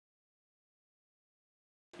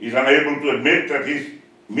is unable to admit that his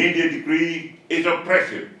media decree is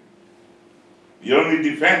oppressive. The only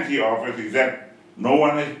defense he offers is that no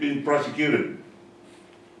one has been prosecuted.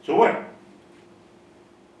 So what?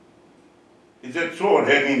 Is that sword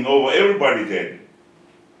hanging over everybody's head?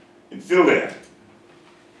 It's still there.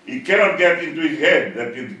 He cannot get into his head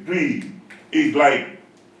that the decree is like,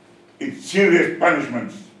 it's serious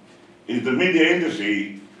punishments. Is the media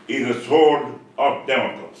industry is a sword of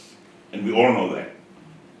Damocles. And we all know that.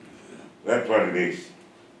 That's what it is.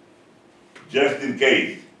 Just in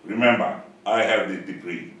case, remember, I have this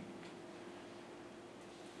decree.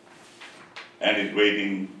 And it's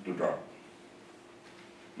waiting to drop.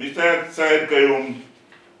 Mr. Syed Qayyum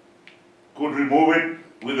could remove it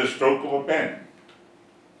with a stroke of a pen.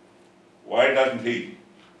 Why doesn't he?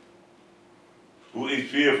 Who is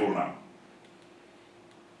fearful now?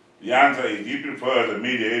 The answer is he prefers the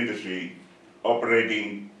media industry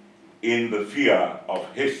operating in the fear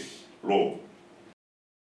of his law.